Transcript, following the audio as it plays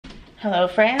Hello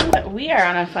friends, we are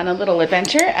on a fun little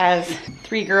adventure as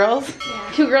 3 girls,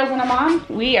 2 girls and a mom.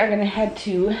 We are gonna head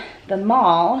to the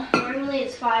mall. Normally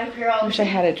it's 5 girls. Wish I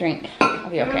had a drink.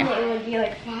 I'll be okay. Normally it would be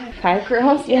like 5. 5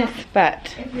 girls? Yes.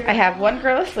 But I have 1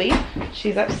 girl asleep.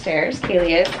 She's upstairs.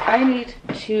 Kaylee is. I need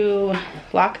to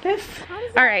lock this.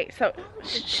 Alright, so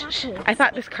I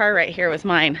thought this car right here was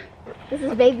mine. This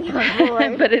is baby on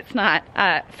board. But it's not.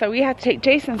 So we have to take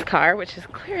Jason's car, which is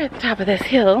clear at the top of this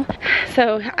hill.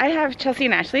 So I have Chelsea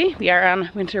and Ashley. We are on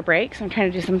winter break, so I'm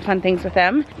trying to do some fun things with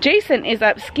them. Jason is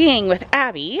up skiing with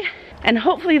Abby, and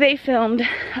hopefully they filmed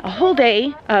a whole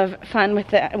day of fun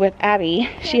with Abby.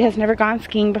 She has never gone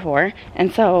skiing before,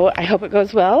 and so I hope it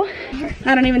goes well.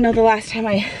 I don't even know the last time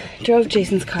I drove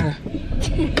Jason's car.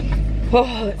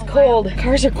 Oh, it's cold.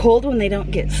 Cars are cold when they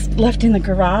don't get left in the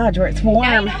garage where it's warm.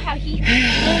 Now you know how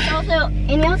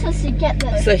he also has to get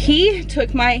the... So he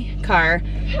took my car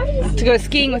to go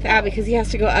skiing with Abby because he has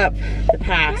to go up the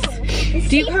pass.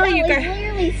 Do you call you guys?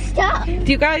 Literally stuck.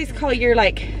 Do you guys call your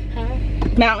like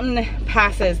mountain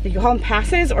passes? Do you call them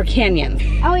passes or canyons?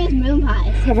 Oh, he has moon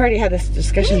pies. I've already had this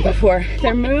discussion before.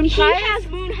 They're moon pies. He has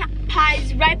moon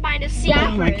pies right by the sea.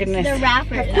 Oh my goodness. They're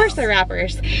wrappers. Of course they're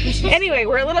wrappers. Anyway,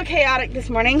 we're a little chaotic this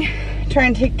morning,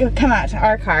 trying to come out to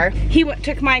our car. He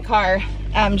took my car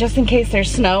just in case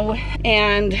there's snow,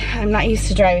 and I'm not used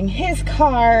to driving his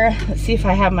car. Let's see if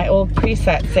I have my old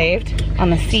preset saved on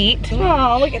the seat.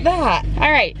 Oh, look at that.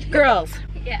 All right, girls,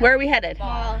 where are we headed?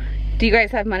 Mall. Do you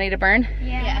guys have money to burn?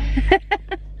 Yeah.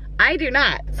 I do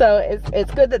not. So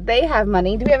it's good that they have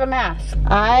money. Do we have a mask?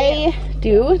 I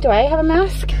do. Do I have a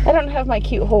mask? I don't have my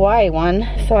cute Hawaii one,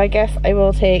 so I guess I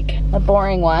will take a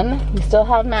boring one. We still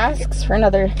have masks for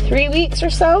another 3 weeks or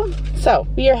so. So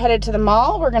we are headed to the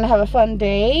mall. We're gonna have a fun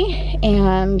day,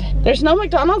 and there's no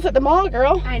McDonald's at the mall,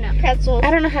 girl. I know. Pretzels.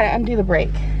 I don't know how to undo the brake.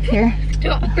 Here.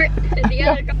 Oh,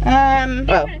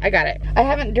 I got it. I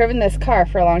haven't driven this car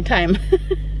for a long time.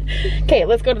 Okay,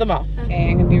 let's go to the mall. Okay,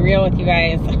 I'm gonna be real with you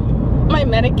guys. My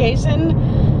medication,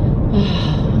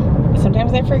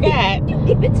 sometimes I forget,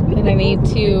 and I need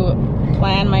to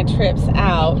plan my trips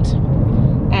out.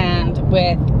 And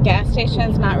with gas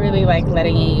stations not really like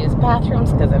letting you use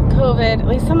bathrooms because of COVID, at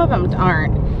least some of them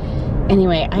aren't.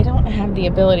 Anyway, I don't have the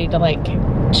ability to like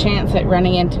chance it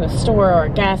running into a store or a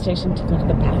gas station to go to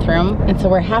the bathroom. And so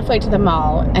we're halfway to the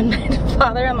mall, and my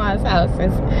father-in-law's house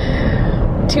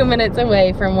is 2 minutes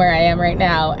away from where I am right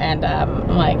now, and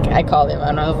I called him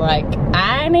and I was like,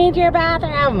 I need your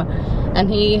bathroom.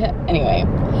 And anyway,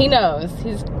 he knows.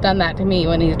 He's done that to me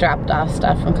when he's dropped off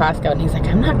stuff from Costco, and he's like,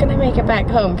 I'm not gonna make it back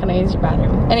home. Can I use your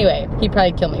bathroom? Anyway, he'd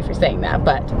probably kill me for saying that,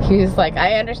 but he was like,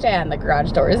 I understand, the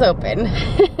garage door is open.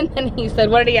 And then he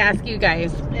said, what did he ask you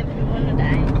guys? If you wanted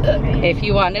ice cream. If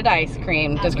you wanted ice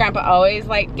cream. Does Grandpa always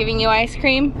like giving you ice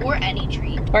cream? Or any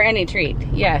treat. Or any treat,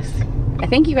 yes. I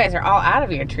think you guys are all out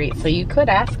of your treats, so you could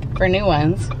ask for new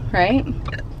ones, right?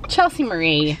 Chelsea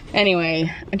Marie.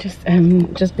 Anyway,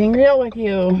 I'm just being real with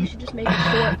you. You should just make it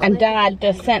short. And Dad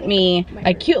just sent me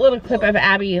a cute little clip of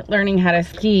Abby learning how to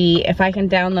ski. If I can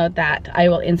download that, I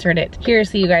will insert it here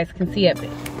so you guys can see it.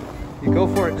 You go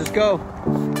for it, just go.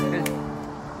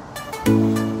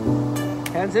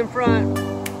 Hands in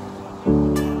front.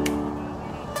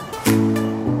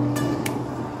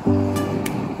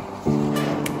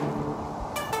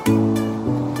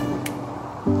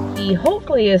 He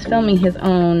hopefully is filming his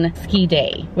own ski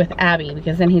day with Abby,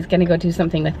 because then he's gonna go do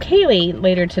something with Kaylee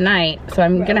later tonight. So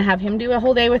I'm gonna have him do a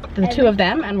whole day with the 2 of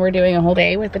them, and we're doing a whole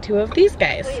day with the 2 of these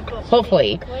guys.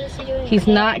 Hopefully. He's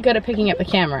not good at picking up the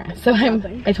camera. So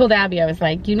I told Abby, I was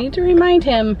like, you need to remind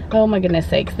him, oh my goodness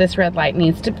sakes, this red light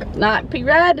needs to not be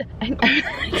red. I'm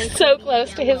so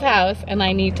close to his house and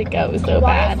I need to go so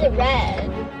bad. Why is it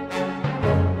red?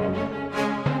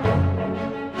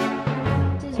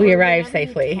 We arrived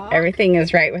safely. Everything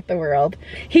is right with the world.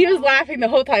 He was laughing the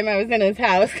whole time I was in his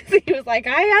house because he was like,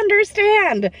 I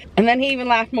understand. And then he even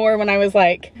laughed more when I was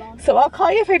like, so I'll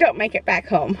call you if I don't make it back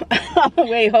home on the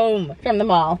way home from the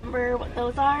mall. Remember what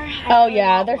those are? Oh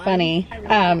yeah, they're funny.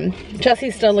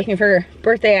 Chelsea's still looking for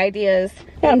birthday ideas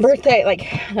and birthday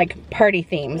like party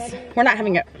themes. We're not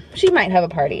having she might have a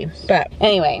party, but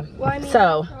anyway.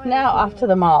 So now off to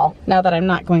the mall, now that I'm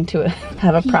not going to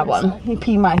have a problem.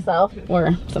 Pee myself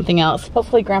or something else.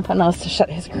 Hopefully Grandpa knows to shut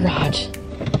his garage.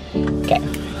 Okay.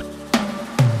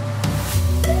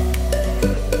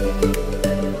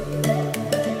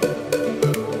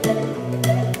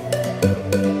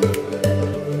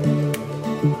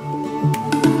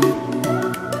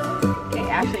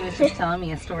 Just telling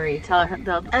me a story. Tell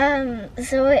her.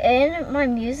 So in my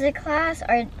music class,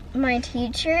 my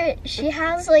teacher, she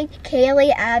has like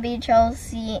Kaylee, Abby,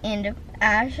 Chelsea, and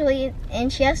Ashley,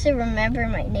 and she has to remember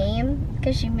my name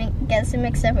because she gets it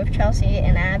mixed up with Chelsea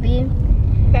and Abby.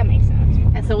 That makes sense.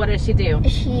 And so what does she do?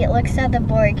 She looks at the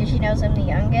board because she knows I'm the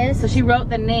youngest. So she wrote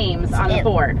the names on the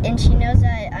board. And she knows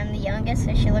that I'm the youngest,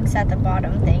 so she looks at the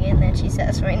bottom thing and then she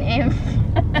says my name.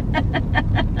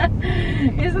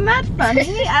 Isn't that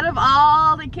funny? Out of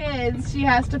all the kids, she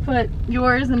has to put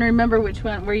yours and remember which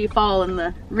one, where you fall in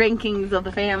the rankings of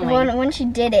the family. When she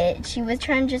did it, she was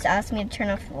trying to just ask me to turn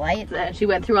off the lights. She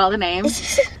went through all the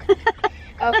names.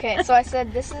 Okay, so I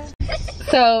said this is...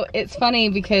 So it's funny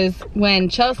because when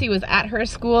Chelsea was at her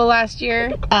school last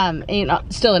year,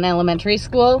 still in elementary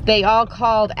school, they all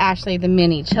called Ashley the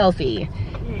mini Chelsea.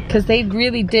 Because they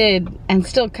really did, and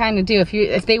still kind of do.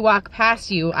 If they walk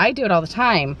past you, I do it all the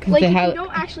time. Like, if you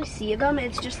don't actually see them,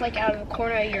 it's just like out of the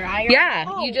corner of your eye. Yeah,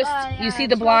 like, oh, you see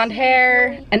the blonde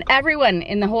hair, and everyone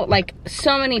in the whole, like,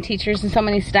 so many teachers and so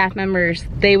many staff members,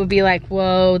 they would be like,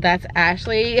 whoa, that's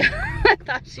Ashley. I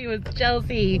thought she was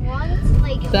Chelsea.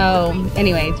 So,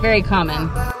 anyway, it's very common.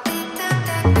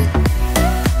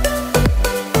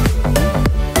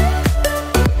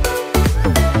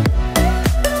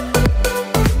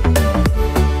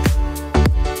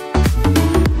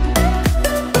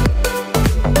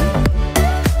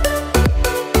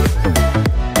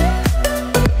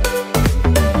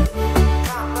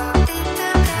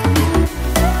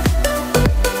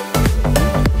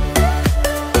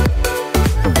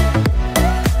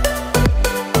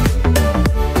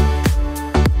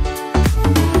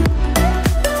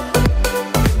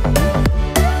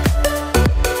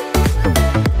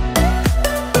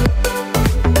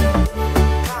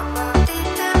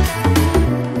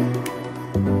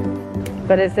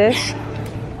 What is this?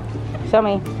 Show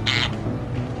me.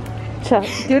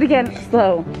 Do it again,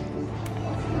 slow.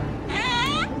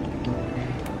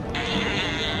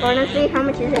 Wanna see how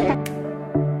much is it?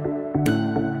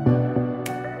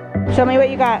 Show me what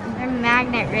you got. They're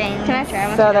magnet rings. Can I try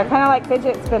one? So they're kind of like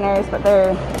fidget spinners, but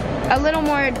they're A little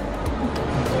more... you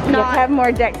have to have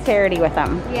more dexterity with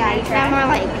them. Yeah, you can more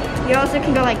like, you also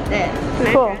can go like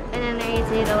this. Cool. And then they're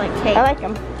easy to like take. I like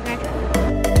them.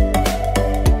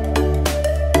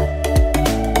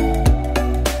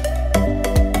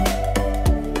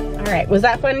 All right, was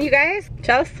that fun, you guys?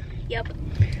 Chelsea? Yep.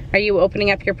 Are you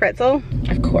opening up your pretzel?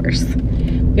 Of course.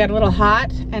 We got a little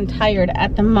hot and tired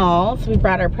at the mall, so we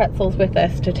brought our pretzels with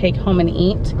us to take home and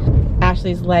eat.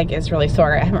 Ashley's leg is really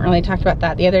sore. I haven't really talked about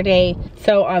that the other day.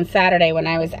 So on Saturday when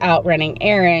I was out running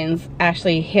errands,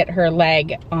 Ashley hit her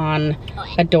leg on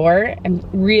a door, and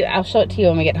I'll show it to you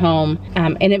when we get home.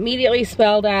 And it immediately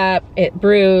swelled up, it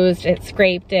bruised, it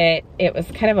scraped it. It was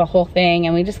kind of a whole thing,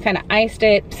 and we just kind of iced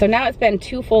it. So now it's been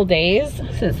 2 full days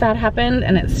since that happened,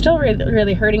 and it's still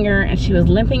really hurting her, and she was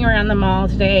limping around the mall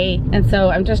today. And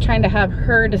so I'm just trying to have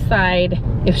her decide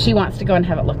if she wants to go and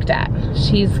have it looked at.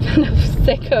 She's kind of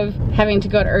sick of having to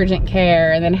go to urgent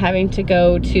care and then having to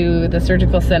go to the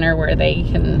surgical center where they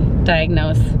can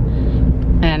diagnose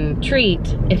and treat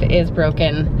if it is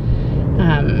broken.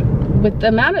 With the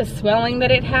amount of swelling that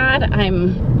it had,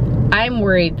 I'm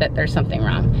worried that there's something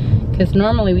wrong, because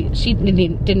normally she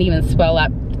didn't even swell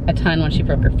up a ton when she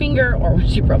broke her finger or when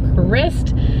she broke her wrist.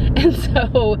 And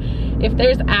so if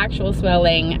there's actual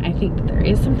swelling, I think that there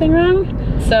is something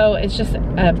wrong. So it's just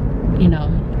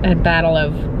a battle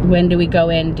of when do we go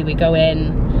in,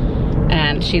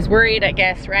 and she's worried, I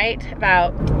guess, right,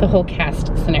 about the whole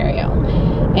cast scenario.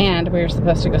 And we're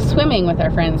supposed to go swimming with our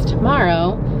friends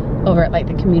tomorrow over at like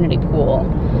the community pool.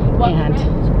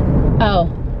 And oh,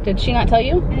 did she not tell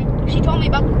you? She told me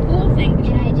about the pool thing.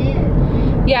 Yeah, I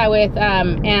did. Yeah, with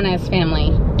Anna's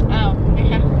family. Oh,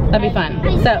 yeah. That'd be fun.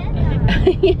 So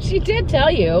she did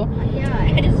tell you. Yeah.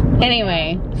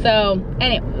 Anyway,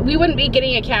 we wouldn't be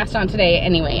getting a cast on today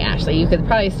anyway, Ashley. You could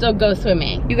probably still go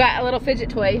swimming. You got a little fidget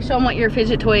toy. Show them what your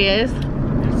fidget toy is.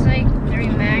 It's like 3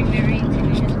 magnet rings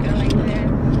and you just go like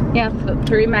this. Yeah, so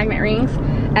 3 magnet rings.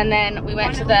 And then we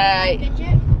went to the...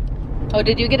 Oh,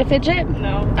 did you get a fidget?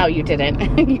 No. Oh, you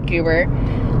didn't. You goober.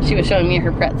 She was showing me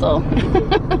her pretzel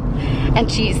and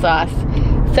cheese sauce.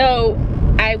 So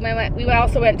we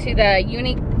also went to the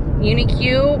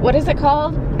UniQ. What is it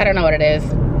called? I don't know what it is.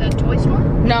 The toy store?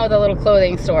 No, the little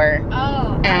clothing store.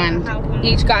 Oh. And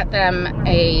each got them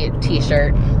a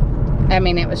t-shirt. I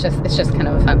mean, it's just kind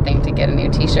of a fun thing to get a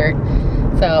new t-shirt.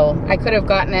 So I could have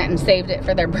gotten it and saved it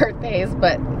for their birthdays,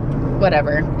 but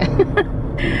whatever.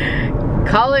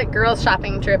 Call it girls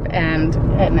shopping trip and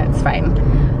it's fine.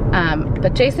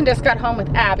 But Jason just got home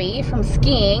with Abby from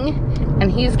skiing,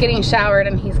 and he's getting showered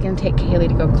and he's gonna take Kaylee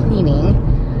to go cleaning.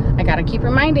 I gotta keep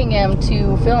reminding him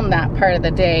to film that part of the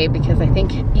day because I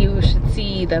think you should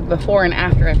see the before and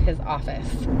after of his office.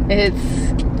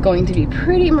 It's going to be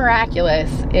pretty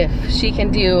miraculous if she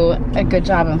can do a good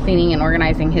job of cleaning and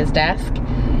organizing his desk.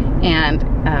 And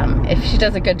if she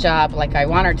does a good job like I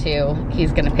want her to,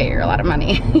 he's gonna pay her a lot of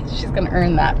money. She's gonna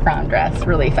earn that prom dress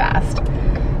really fast.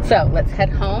 So let's head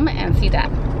home and see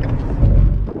Dad.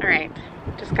 All right,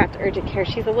 just got to urgent care.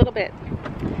 She's a little bit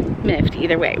miffed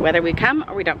either way, whether we come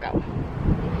or we don't go.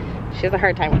 She has a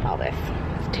hard time with all this.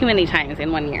 It's too many times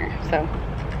in 1 year, so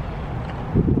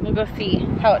we'll go see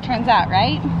how it turns out,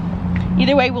 right?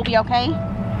 Either way, we'll be okay.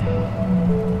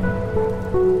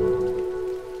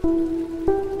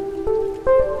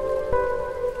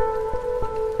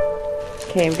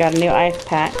 Okay, we've got a new ice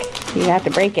pack. You have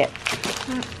to break it.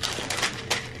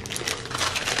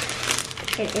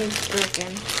 It is broken.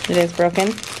 It is broken?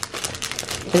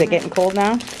 Is it getting cold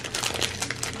now?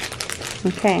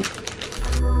 Okay.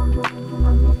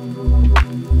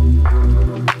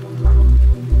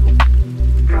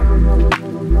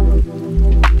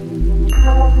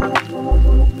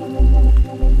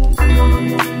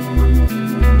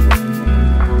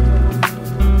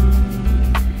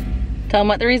 Tell them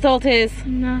what the result is.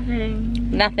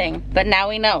 Nothing. Nothing. But now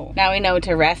we know. Now we know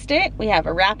to rest it. We have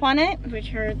a wrap on it. Which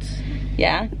hurts.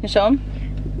 Yeah, you show them?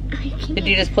 Did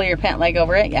you just pull your pant leg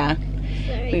over it? Yeah.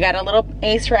 Sorry. We got a little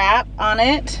ace wrap on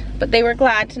it, but they were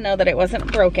glad to know that it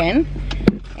wasn't broken.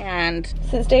 And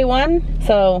since day one,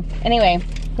 so anyway,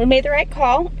 we made the right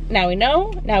call. Now we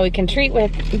know. Now we can treat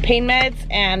with pain meds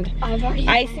and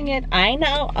icing it. I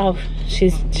know. Oh,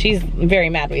 she's very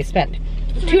mad. We spent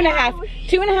two and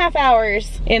a half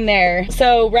hours in there.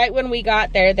 So right when we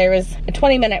got there, there was a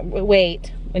 20-minute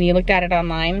wait when you looked at it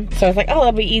online. So I was like, oh,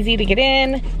 that'll be easy to get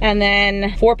in. And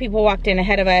then 4 people walked in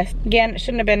ahead of us. Again, it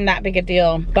shouldn't have been that big a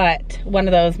deal, but one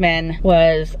of those men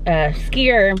was a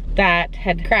skier that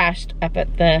had crashed up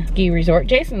at the ski resort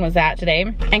Jason was at today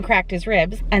and cracked his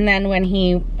ribs. And then when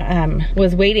he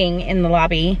was waiting in the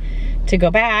lobby to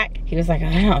go back, he was like,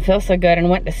 I don't feel so good, and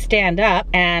went to stand up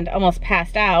and almost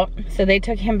passed out. So they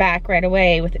took him back right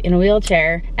away in a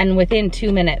wheelchair, and within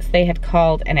 2 minutes they had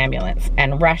called an ambulance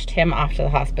and rushed him off to the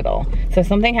hospital. So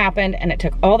something happened, and it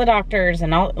took all the doctors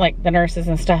and all like the nurses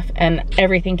and stuff, and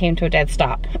everything came to a dead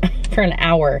stop for an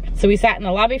hour. So we sat in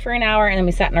the lobby for an hour, and then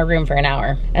we sat in our room for an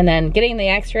hour, and then getting the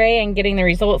x-ray and getting the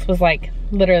results was like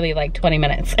literally like 20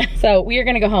 minutes. So we are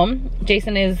gonna go home.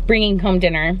 Jason is bringing home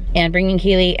dinner and bringing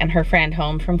Kaylee and her friend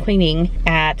home from cleaning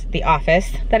at the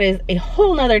office. That is a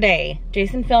whole nother day.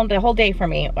 Jason filmed a whole day for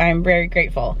me. I'm very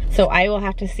grateful. So I will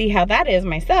have to see how that is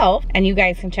myself, and you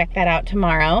guys can check that out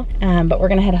tomorrow. But we're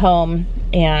gonna head home,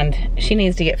 and she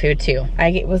needs to get food too.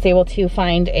 I was able to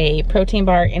find a protein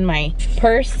bar in my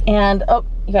purse, and oh,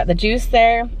 you got the juice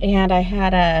there, and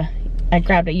I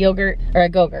grabbed a yogurt or a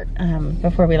Go-Gurt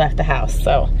before we left the house.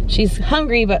 So she's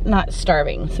hungry but not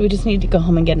starving. So we just need to go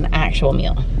home and get an actual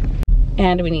meal.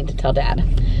 And we need to tell Dad,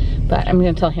 but I'm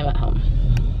gonna tell him at home.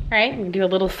 All right, I'm gonna do a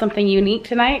little something unique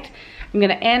tonight. I'm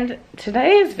gonna end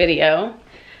today's video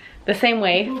the same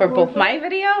way for both my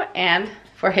video and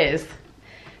for his.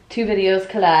 2 videos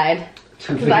collide.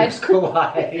 2 videos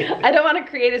collide. I don't want to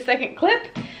create a second clip.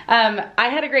 I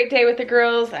had a great day with the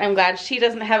girls. I'm glad she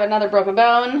doesn't have another broken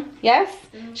bone. Yes?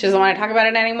 She doesn't want to talk about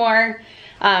it anymore.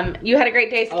 You had a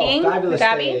great day skiing with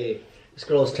Abby? Day. This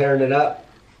girl's tearing it up.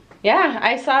 Yeah,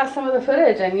 I saw some of the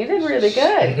footage and you did really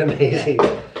good. Amazing.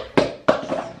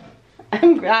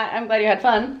 I'm glad you had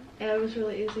fun. Yeah, it was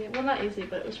really easy. Well, not easy,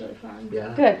 but it was really fun.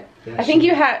 Yeah. Good. Yeah, I think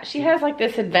she has like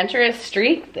this adventurous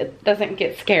streak that doesn't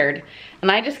get scared.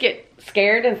 And I just get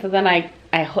scared, and so then I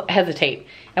hesitate.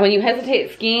 And when you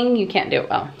hesitate skiing, you can't do it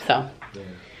well. So, yeah.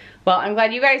 Well, I'm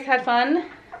glad you guys had fun.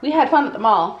 We had fun at the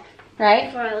mall,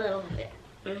 right? For a little bit.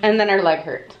 And then our leg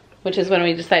hurt, which is when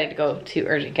we decided to go to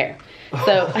urgent care.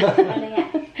 So,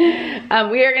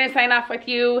 we are gonna sign off with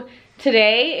you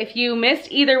today. If you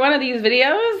missed either one of these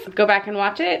videos, go back and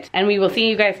watch it, and we will see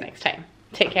you guys next time.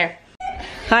 Take care.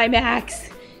 Hi, Max.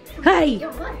 Hi.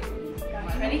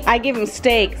 I give him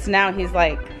steaks. Now he's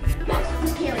like,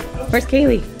 where's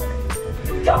Kaylee?